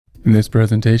In this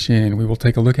presentation, we will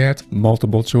take a look at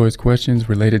multiple choice questions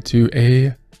related to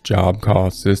a job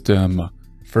cost system.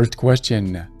 First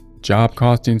question, job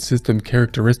costing system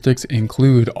characteristics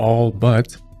include all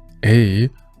but A,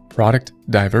 product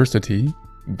diversity,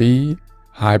 B,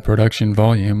 high production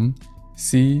volume,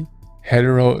 C,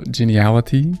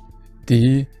 heterogeneity,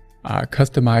 D,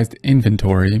 customized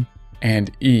inventory,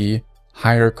 and E,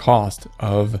 higher cost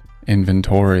of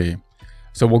inventory.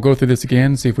 So we'll go through this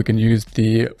again, see if we can use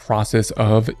the process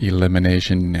of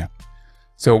elimination.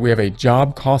 So we have a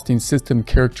job costing system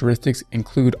characteristics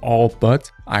include all but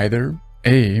either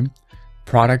A,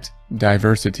 product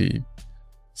diversity.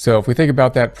 So if we think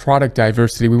about that product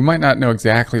diversity, we might not know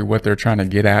exactly what they're trying to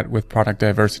get at with product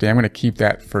diversity. I'm going to keep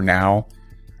that for now.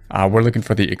 We're looking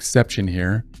for the exception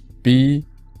here. B,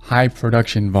 high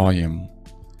production volume.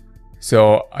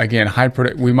 So again,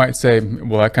 we might say,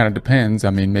 well, that kind of depends. I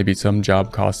mean, maybe some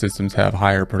job cost systems have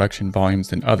higher production volumes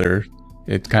than others.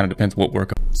 It kind of depends what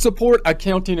work. Support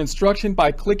accounting instruction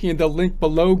by clicking the link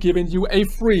below, giving you a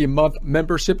free month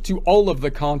membership to all of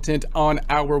the content on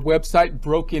our website,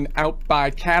 broken out by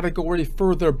category,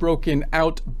 further broken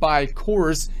out by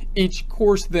course. Each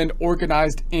course then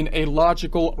organized in a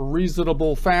logical,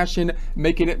 reasonable fashion,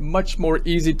 making it much more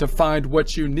easy to find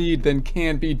what you need than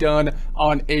can be done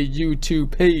on a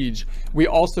YouTube page. We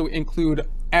also include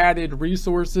added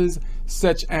resources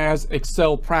such as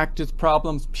Excel practice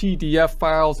problems, PDF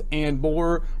files, and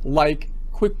more, like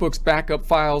QuickBooks backup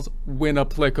files when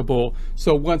applicable.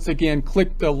 So once again,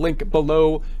 click the link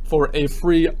below for a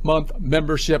free month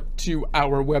membership to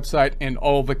our website and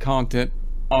all the content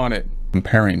on it.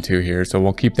 Comparing to here, so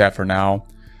we'll keep that for now.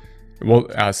 Well,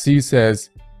 C says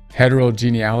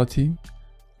heterogeneity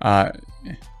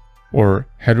or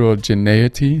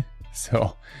heterogeneity.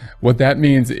 So what that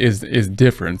means is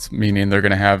difference, meaning they're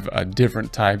going to have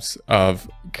different types of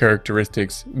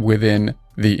characteristics within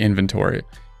the inventory.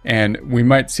 And we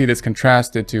might see this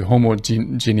contrasted to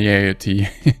homogeneity,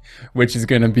 which is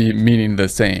going to be meaning the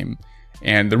same.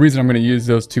 And the reason I'm going to use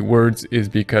those two words is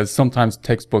because sometimes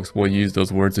textbooks will use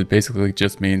those words. It basically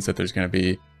just means that there's going to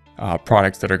be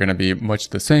products that are going to be much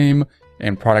the same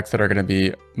and products that are going to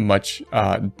be much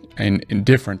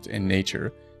different in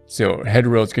nature. So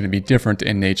hetero is going to be different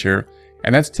in nature,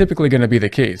 and that's typically going to be the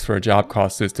case for a job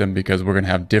cost system because we're going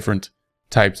to have different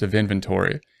types of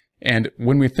inventory. And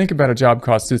when we think about a job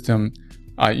cost system,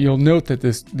 you'll note that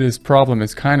this problem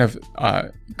is kind of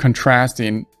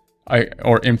contrasting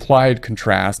or implied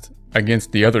contrast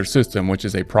against the other system, which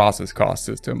is a process cost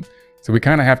system. So we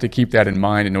kind of have to keep that in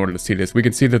mind in order to see this. We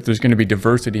can see that there's going to be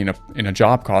diversity in a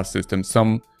job cost system.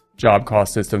 Some job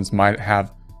cost systems might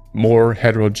have more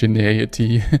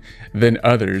heterogeneity than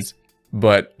others,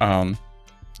 but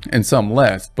and some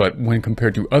less. But when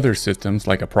compared to other systems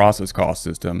like a process cost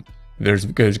system, there's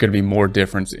going to be more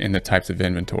difference in the types of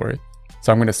inventory.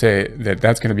 So I'm going to say that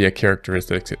that's going to be a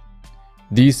characteristic.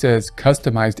 D says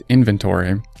customized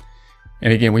inventory.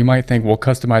 And again, we might think, well,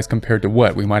 customized compared to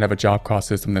what? We might have a job cost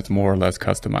system that's more or less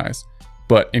customized.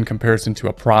 But in comparison to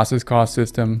a process cost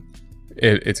system,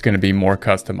 it's going to be more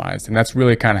customized. And that's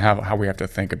really kind of how we have to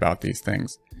think about these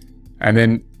things. And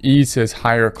then E says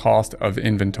higher cost of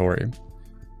inventory.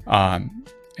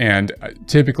 And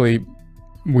typically,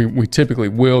 we typically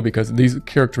will, because these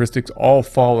characteristics all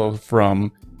follow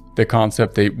from the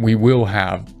concept that we will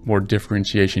have more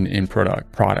differentiation in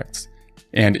products.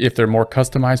 And if they're more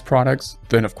customized products,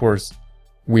 then of course,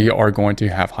 we are going to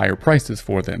have higher prices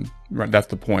for them. Right? That's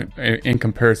the point. In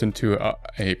comparison to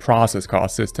a process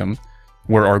cost system,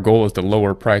 where our goal is to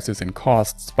lower prices and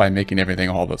costs by making everything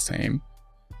all the same.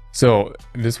 So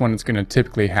this one is going to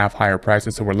typically have higher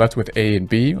prices. So we're left with A and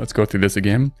B. Let's go through this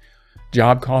again.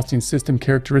 Job costing system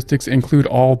characteristics include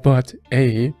all but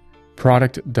A,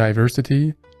 product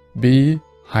diversity, B,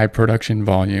 high production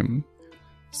volume.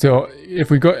 So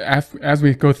if we go, as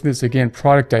we go through this again,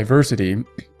 product diversity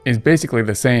is basically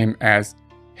the same as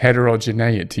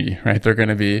heterogeneity, right? They're going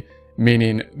to be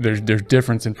meaning there's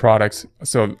difference in products.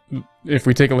 So if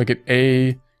we take a look at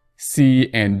A, C,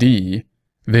 and D,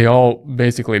 they all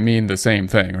basically mean the same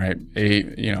thing, right?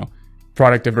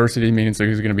 Product diversity means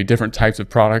there's going to be different types of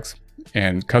products,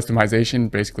 and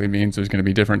customization basically means there's going to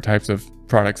be different types of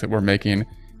products that we're making.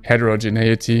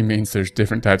 Heterogeneity means there's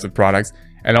different types of products,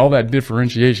 and all that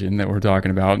differentiation that we're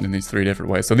talking about in these three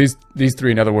different ways. So these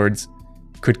three, in other words,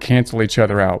 could cancel each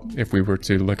other out. If we were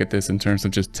to look at this in terms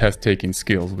of just test-taking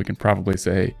skills, we can probably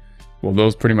say, well,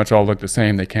 those pretty much all look the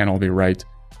same. They can't all be right.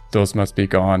 Those must be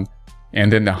gone.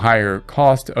 And then the higher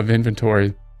cost of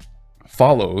inventory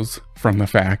follows from the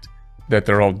fact that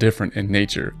they're all different in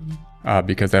nature.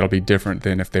 because that'll be different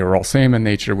than if they were all same in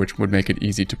nature, which would make it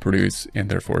easy to produce and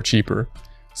therefore cheaper.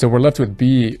 So we're left with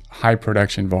B, high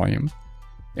production volume.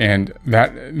 And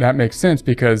that makes sense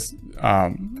because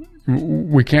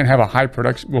we can't have a high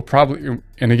production. We'll probably,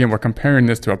 and again, we're comparing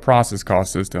this to a process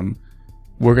cost system.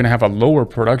 We're going to have a lower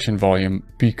production volume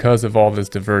because of all this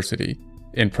diversity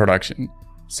in production.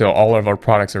 So all of our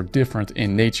products are different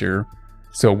in nature.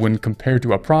 So when compared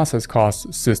to a process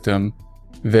cost system,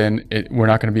 then we're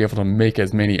not going to be able to make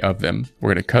as many of them.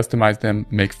 We're going to customize them,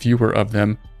 make fewer of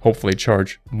them, hopefully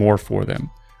charge more for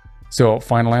them. So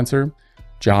final answer,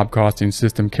 job costing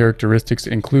system characteristics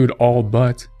include all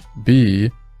but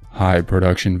B, high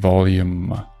production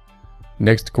volume.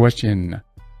 Next question.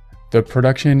 The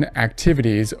production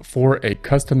activities for a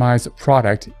customized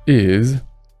product is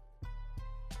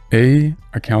A,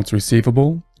 accounts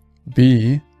receivable,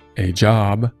 B, a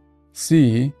job,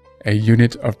 C, a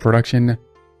unit of production,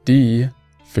 D,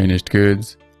 finished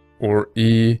goods, or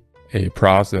E, a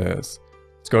process.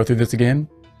 Let's go through this again.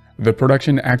 The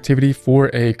production activity for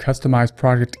a customized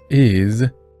product is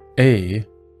A,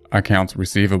 accounts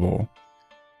receivable.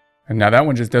 And now that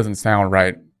one just doesn't sound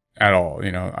right at all.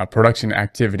 You know, production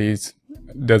activities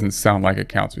doesn't sound like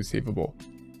accounts receivable.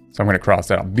 So I'm going to cross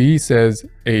that out. B says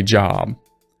a job.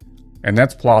 And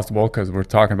that's plausible because we're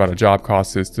talking about a job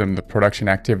cost system, the production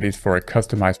activities for a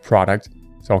customized product.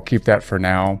 So I'll keep that for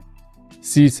now.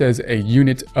 C says a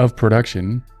unit of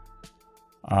production.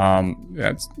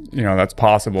 That's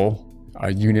possible.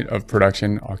 A unit of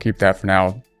production. I'll keep that for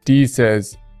now. D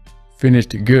says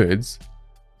finished goods.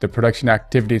 The production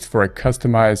activities for a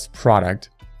customized product.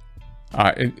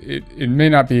 It may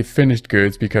not be finished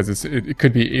goods because it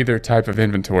could be either type of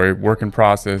inventory, work in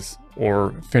process,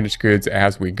 or finished goods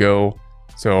as we go.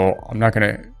 So I'm not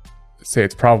going to say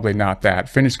it's probably not that.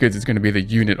 Finished goods is going to be the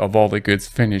unit of all the goods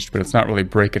finished, but it's not really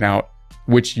breaking out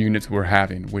which units we're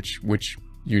having, which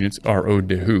units are owed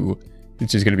to who.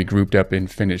 It's just going to be grouped up in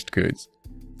finished goods.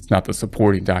 It's not the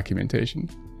supporting documentation.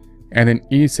 And then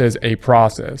E says a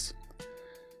process.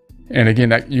 And again,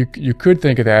 that you could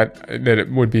think of that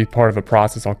it would be part of a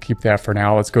process. I'll keep that for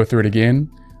now. Let's go through it again.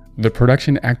 The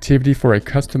production activity for a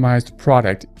customized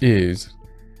product is...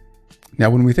 Now,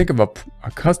 when we think of a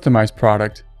customized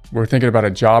product, we're thinking about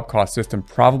a job cost system,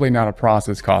 probably not a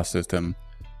process cost system.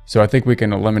 So I think we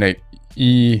can eliminate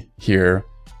E here,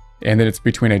 and then it's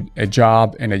between a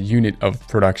job and a unit of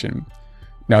production.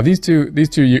 Now, these two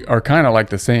are kind of like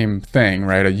the same thing,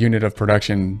 right? A unit of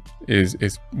production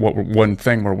is one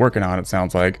thing we're working on, it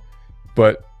sounds like,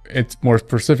 but it's more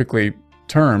specifically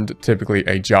termed typically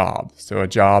a job. So a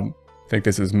job, I think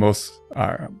this is most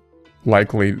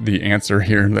likely the answer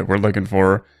here that we're looking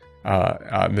for,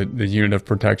 the unit of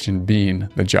production being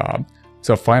the job.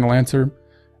 So final answer,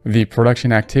 the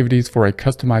production activities for a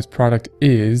customized product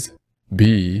is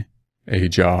B, a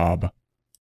job.